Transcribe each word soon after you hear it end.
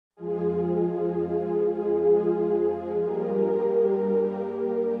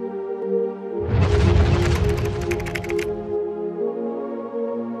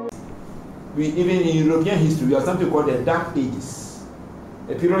even in European history, we have something called the Dark Ages,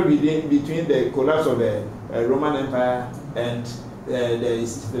 a period between the collapse of the Roman Empire and the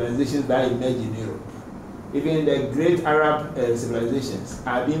civilizations that emerged in Europe. Even the great Arab civilizations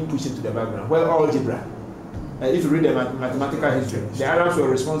are being pushed into the background. Well, algebra. If you read the mathematical history, the Arabs were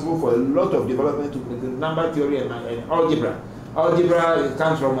responsible for a lot of development to the number theory and algebra. Algebra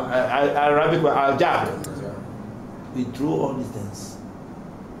comes from Arabic al-jabr. We threw all these things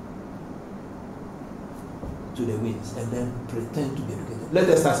to the winds and then pretend to be educated. Let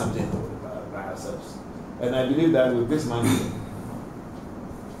us start something by ourselves. And I believe that with this man,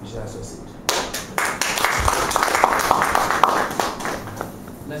 we shall succeed.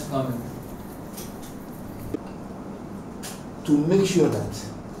 Let's comment. To make sure that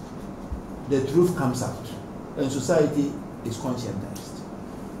the truth comes out and society is conscientized.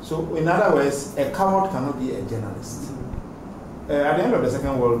 So, in other words, a coward cannot be a journalist. At the end of the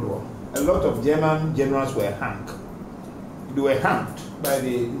Second World War, a lot of German generals were hanged. They were hanged by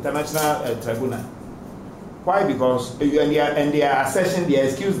the International Tribunal. Why? Because and their assertion, their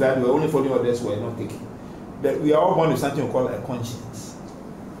excuse that we were only following orders were not taken. That we are all born with something we call a conscience.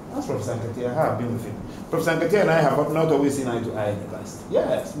 That's Professor Nketia. I have been with him. Professor Nketia and I have not always seen eye to eye in the past.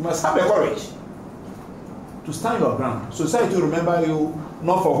 Yes, you must have the courage to stand your ground. Society will remember you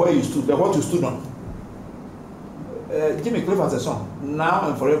not for where you stood, but what you stood on. Jimmy Cliff has a song, now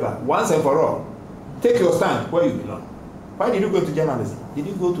and forever, once and for all. Take your stand where you belong. Why did you go to journalism? Did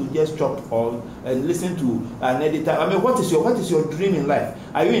you go to just chop or listen to an editor? I mean, what is your dream in life?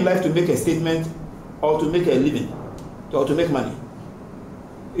 Are you in life to make a statement or to make a living or to make money?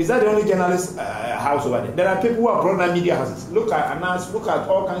 Is that the only journalist house over there? There are people who are brought media houses. Look at Anas, look at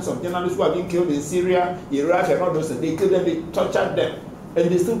all kinds of journalists who have been killed in Syria, Iraq, and all those things. They killed them, they tortured them, and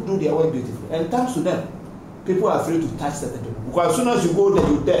they still do their work beautifully. And thanks to them, people are afraid to touch certain people. Because as soon as you go there,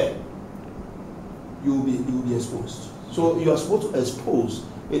 you're there. You will be exposed. So you are supposed to expose.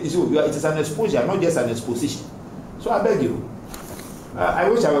 It is an exposure, not just an exposition. So I beg you. I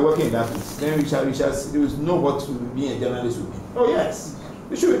wish I were working in that place. Then we shall know what being a journalist would be. Oh yes.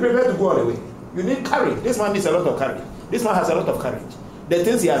 You should be prepared to go all the way. You need courage. This man needs a lot of courage. This man has a lot of courage. The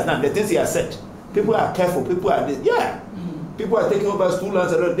things he has done, the things he has said. People are careful. People are People are taking over school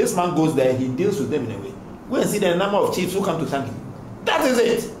lands. This man goes there. He deals with them in a way. Go and see the number of chiefs who come to thank him. That is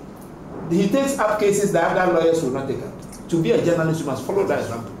it. He takes up cases that other lawyers will not take up. To be a journalist, you must follow that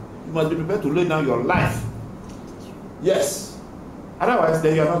example. You must be prepared to lay down your life. Yes. Otherwise,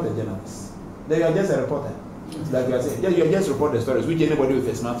 then you are not a journalist. Then you are just a reporter. Like you are saying, you just report the stories, which anybody with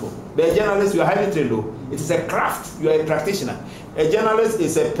a smartphone. But a journalist, you are highly trained though. It is a craft. You are a practitioner. A journalist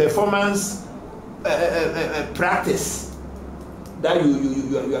is a performance practice that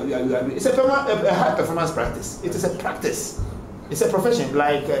you are. It's a high performance practice. It is a practice. It's a profession.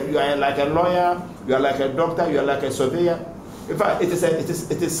 Like you are like a lawyer, you are like a doctor, you are like a surveyor. In fact, it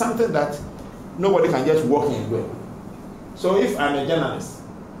is something that nobody can just walk in and do. So if I'm a journalist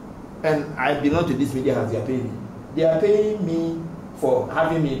and I belong to this media house, they are paying me. They are paying me for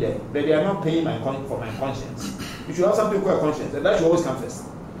having me there, but they are not paying for my conscience. You should have something called a conscience, and that should always come first.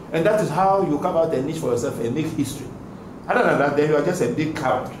 And that is how you carve out a niche for yourself and make history. Other than that, then you are just a big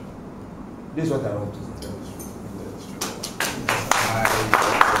coward. This is what I want to say.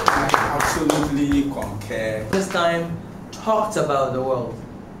 I absolutely concur. This time talked about the world,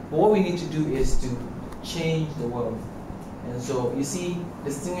 but what we need to do is to change the world. And so you see,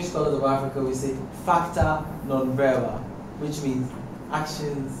 distinguished scholars of Africa, we say facta non verba, which means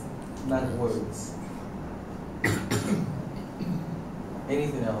actions, not words.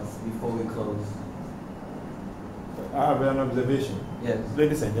 Anything else before we close? I have an observation. Yes.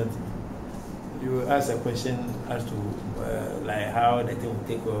 Ladies and gentlemen, you asked a question as to like how the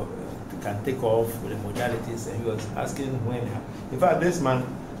thing can take off with the modalities, and he was asking when. In fact, this man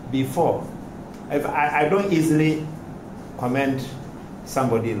before, I don't easily comment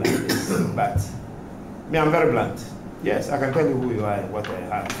somebody like this, but me, I'm very blunt. Yes, I can tell you who you are and what I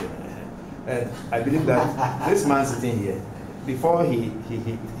have. And I believe that this man sitting here, before he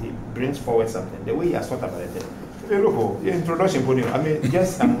brings forward something, the way he has thought about it. Look, the introduction podium. I mean,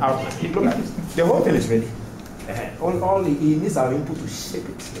 just an outline. Look at this. The whole thing is ready. All he needs our input to shape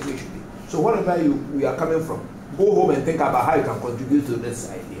it the way it should be. So wherever we are coming from, go home and think about how you can contribute to this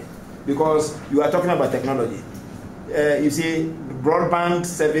idea, because you are talking about technology. You see, broadband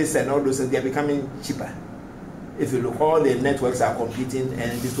service and all those things, they are becoming cheaper. If you look, all the networks are competing,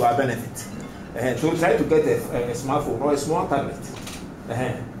 and this to our benefit. So try to get a smartphone or a small tablet.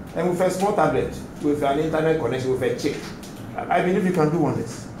 And with a small tablet, with an internet connection, with a chip, I believe you can do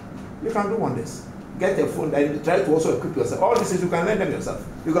wonders. You can do wonders. Get a phone and try to also equip yourself. All these things you can learn them yourself.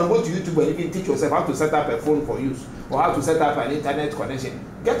 You can go to YouTube and even teach yourself how to set up a phone for use or how to set up an internet connection.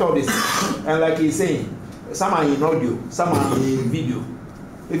 Get all this. And like he's saying, some are in audio, some are in video.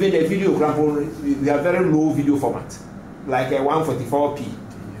 Even the video example, we have very low video format, like a 144p,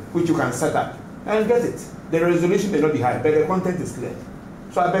 which you can set up and get it. The resolution may not be high, but the content is clear.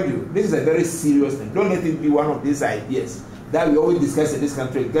 So I beg you, this is a very serious thing. Don't let it be one of these ideas that we always discuss in this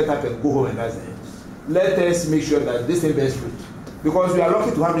country. Get up and go home and that's it. Let us make sure that this thing bears fruit. Because we are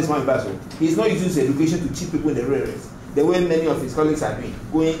lucky to have this man in Basel. He's not using his education to cheat people in the rural areas, the way many of his colleagues are doing.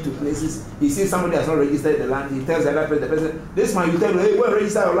 Going to places, he sees somebody has not registered the land, he tells the other person, this man, you tell him, hey, go and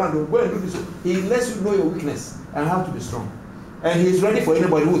register your land, go and do this. He lets you know your weakness and how to be strong. And he's ready for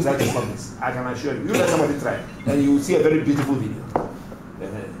anybody who will try to stop this. I can assure you. You let somebody try, and you will see a very beautiful video.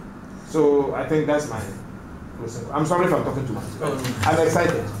 So I think that's my closing. I'm sorry if I'm talking too much. I'm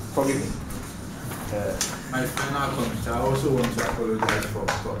excited. Forgive me. My final comment, I also want to apologize for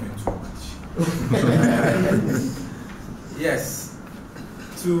talking too much. Yes,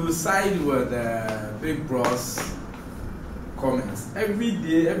 to side with Big Bros comments, every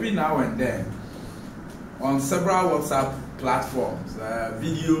day, every now and then, on several WhatsApp platforms,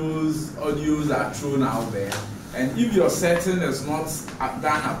 videos, audios are thrown out there, and if your setting is not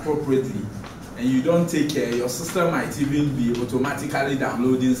done appropriately, and you don't take care, your system might even be automatically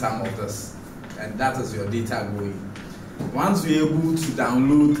downloading some of this. And that is your data going. Once you're able to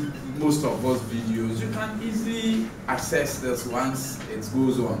download most of those videos, you can easily access this once it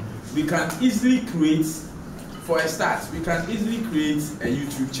goes on. We can easily create, for a start, we can easily create a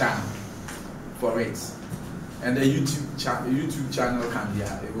YouTube channel for it. And the YouTube channel can be,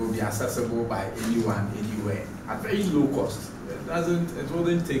 it will be accessible by anyone, anywhere, at very low cost. It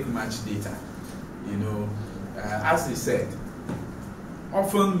wouldn't take much data. You know, as they said,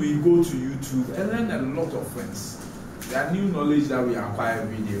 often we go to YouTube and learn a lot of things. There are new knowledge that we acquire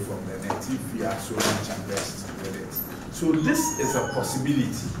every day from the net if we are so much impressed with it. So this is a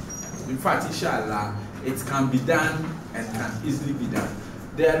possibility. In fact, inshallah, it can be done and can easily be done.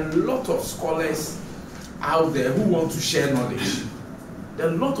 There are a lot of scholars out there who want to share knowledge. There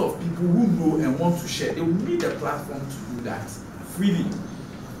are a lot of people who know and want to share. They will need a platform to do that freely.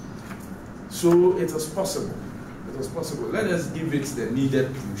 So it is possible. It is possible. Let us give it the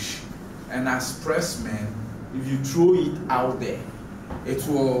needed push. And as pressmen, if you throw it out there, it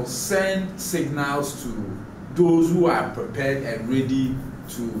will send signals to those who are prepared and ready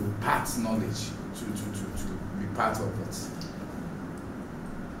to impart knowledge, to be part of it.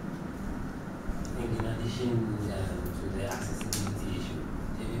 I think in addition to the accessibility issue,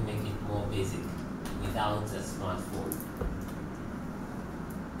 maybe make it more basic without a smartphone.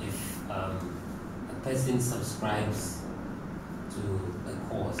 If a person subscribes to a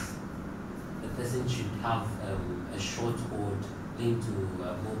course, the person should have a short code linked to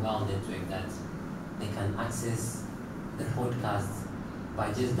a mobile network that they can access the podcast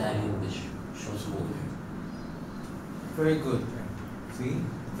by just dialing the short code. Very good. See?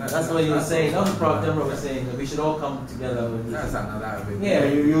 That's what you were saying. That was Prof Agyemfra was saying that we should all come together with this. That's another bit. Yeah,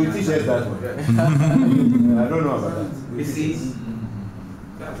 you teach us that one. I don't know about that. You see?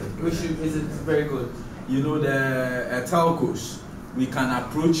 It's very good. You know, the telcos, we can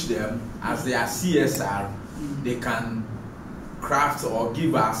approach them as their CSR. They can craft or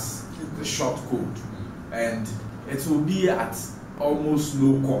give us the short code, and it will be at almost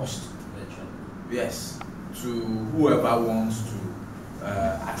no cost. Yes, to whoever wants to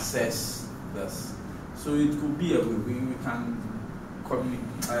access this. So it could be a way we can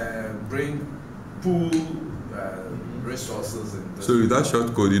pool resources. So with that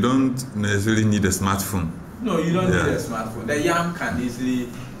short code, you don't necessarily need a smartphone. No, you don't need a smartphone. The YAM can easily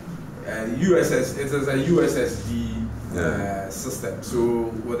it is a USSD system.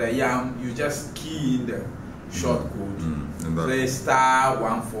 So with a YAM, you just key in the short code, play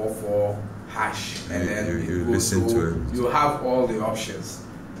 *144# and then you listen to it. You have all the options.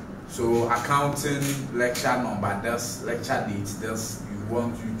 So accounting, lecture number, this lecture date, this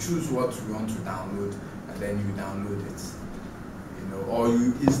you choose what you want to download, and then you download it. You know, or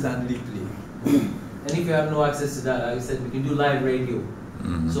you instantly play. And if you have no access to that, like I said, we can do live radio.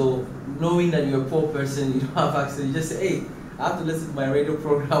 So knowing that you're a poor person, you don't have access, you just say, hey, I have to listen to my radio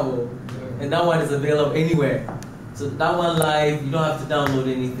program, and that one is available anywhere. So that one live, you don't have to download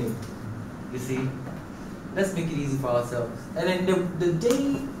anything. You see? Let's make it easy for ourselves. And then the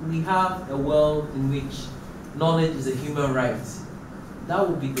day we have a world in which knowledge is a human right, that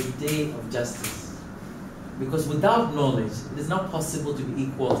will be the day of justice. Because without knowledge, it is not possible to be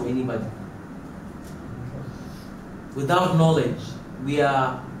equal to anybody. Without knowledge, we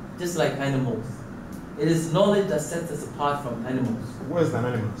are just like animals. It is knowledge that sets us apart from animals. Worse than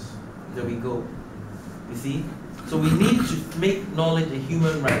animals. There we go. You see? So we need to make knowledge a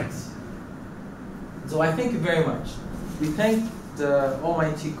human right. So I thank you very much. We thank the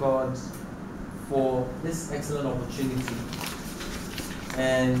Almighty God for this excellent opportunity.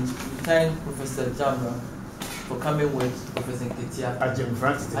 And we thank Professor Agyemfra for coming with Professor Nketia.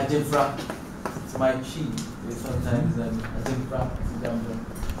 Agyemfra. It's my chief. Sometimes Agyemfra.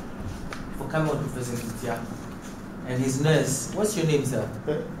 For coming with Professor Nketia. And his nurse. What's your name, sir?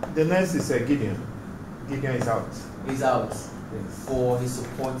 The nurse is Gideon. Gideon is out. He's out. Yes. For his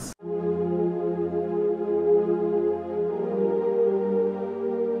support.